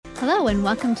Hello, and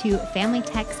welcome to Family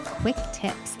Tech's Quick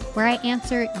Tips, where I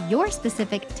answer your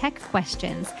specific tech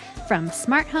questions from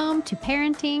smart home to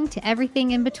parenting to everything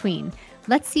in between.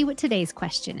 Let's see what today's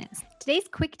question is. Today's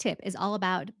quick tip is all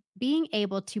about being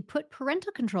able to put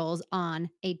parental controls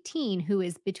on a teen who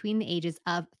is between the ages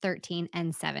of 13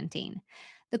 and 17.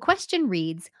 The question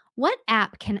reads, what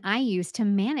app can I use to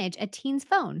manage a teen's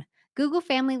phone? Google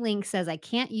Family Link says I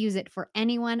can't use it for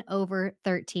anyone over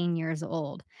 13 years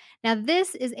old. Now,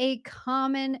 this is a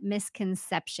common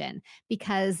misconception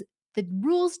because the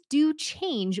rules do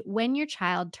change when your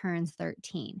child turns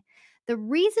 13. The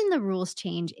reason the rules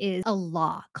change is a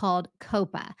law called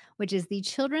COPA, which is the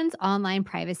Children's Online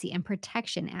Privacy and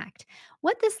Protection Act.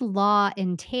 What this law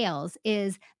entails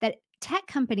is that tech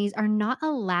companies are not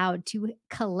allowed to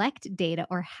collect data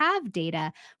or have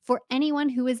data for anyone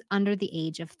who is under the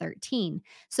age of 13.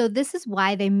 So, this is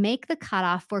why they make the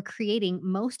cutoff for creating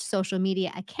most social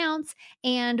media accounts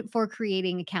and for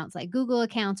creating accounts like Google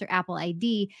accounts or Apple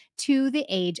ID to the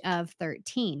age of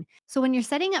 13. So, when you're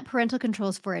setting up parental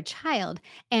controls for a child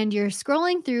and you're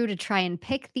scrolling through to try and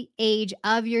pick the age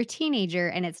of your teenager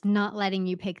and it's not letting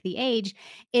you pick the age,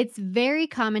 it's very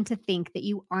common to think that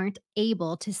you aren't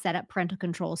able to set up parental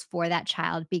controls for that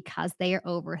child because they are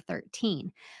over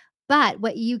 13. But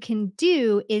what you can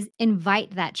do is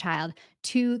invite that child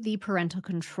to the parental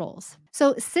controls.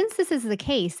 So, since this is the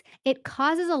case, it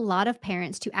causes a lot of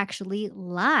parents to actually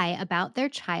lie about their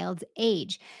child's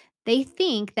age. They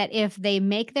think that if they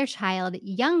make their child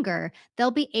younger,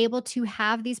 they'll be able to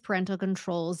have these parental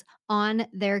controls on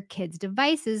their kids'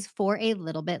 devices for a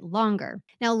little bit longer.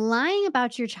 Now, lying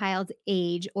about your child's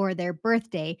age or their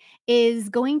birthday is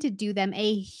going to do them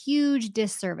a huge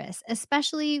disservice,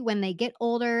 especially when they get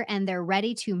older and they're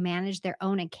ready to manage their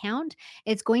own account.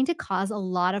 It's going to cause a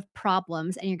lot of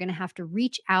problems, and you're going to have to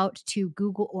reach out to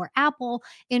Google or Apple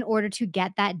in order to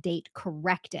get that date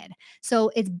corrected.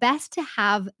 So it's best to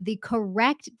have the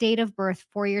correct date of birth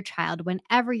for your child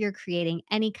whenever you're creating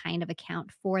any kind of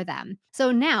account for them.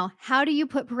 So now, how do you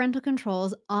put parental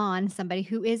controls on somebody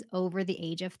who is over the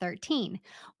age of 13?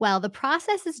 Well, the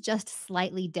process is just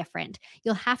slightly different.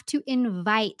 You'll have to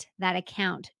invite that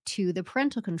account to the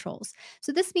parental controls.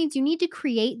 So this means you need to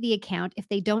create the account if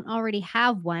they don't already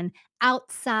have one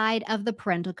outside of the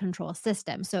parental control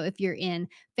system. So if you're in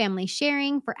family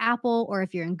sharing for Apple or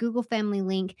if you're in Google Family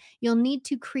Link, you'll need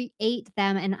to create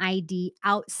them an ID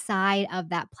outside of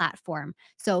that platform.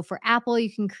 So for Apple,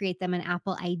 you can create them an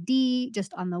Apple ID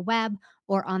just on the web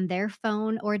or on their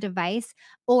phone or device.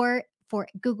 Or for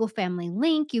Google Family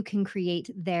Link, you can create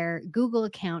their Google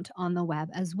account on the web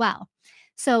as well.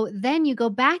 So then you go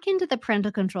back into the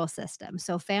parental control system.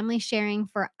 So family sharing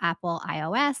for Apple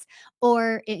iOS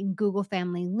or in Google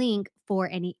Family Link for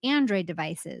any Android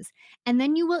devices. And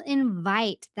then you will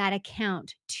invite that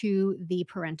account to the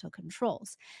parental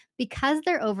controls. Because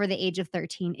they're over the age of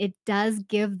 13, it does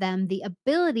give them the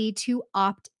ability to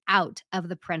opt out of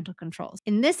the parental controls.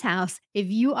 In this house, if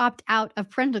you opt out of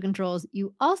parental controls,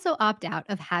 you also opt out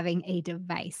of having a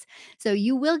device. So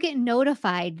you will get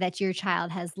notified that your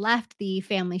child has left the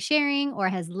family sharing or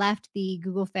has left the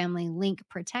Google Family Link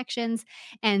protections.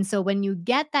 And so when you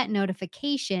get that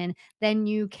notification, then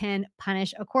you can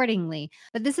punish accordingly.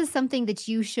 But this is something that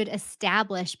you should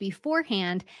establish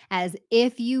beforehand, as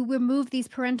if you remove these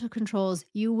parental controls,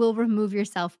 you will remove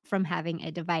yourself from having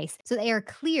a device. So they are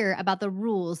clear about the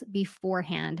rules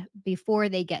beforehand before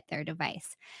they get their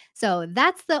device. So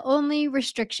that's the only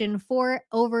restriction for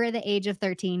over the age of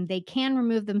 13. They can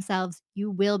remove themselves.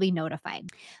 You will be notified.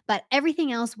 But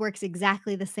everything else works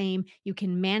exactly the same. You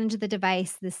can manage the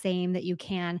device the same that you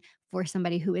can for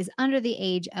somebody who is under the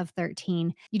age of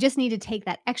 13. You just need to take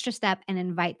that extra step and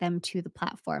invite them to the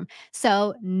platform.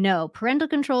 So, no, parental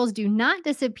controls do not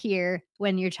disappear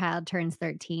when your child turns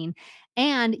 13.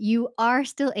 And you are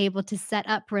still able to set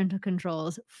up parental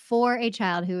controls for a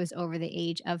child who is over the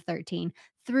age of 13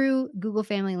 through Google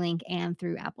Family Link and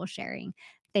through Apple Sharing.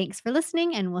 Thanks for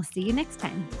listening, and we'll see you next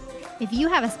time. If you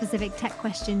have a specific tech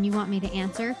question you want me to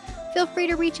answer, feel free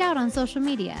to reach out on social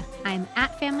media. I'm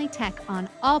at Family Tech on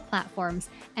all platforms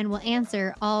and will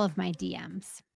answer all of my DMs.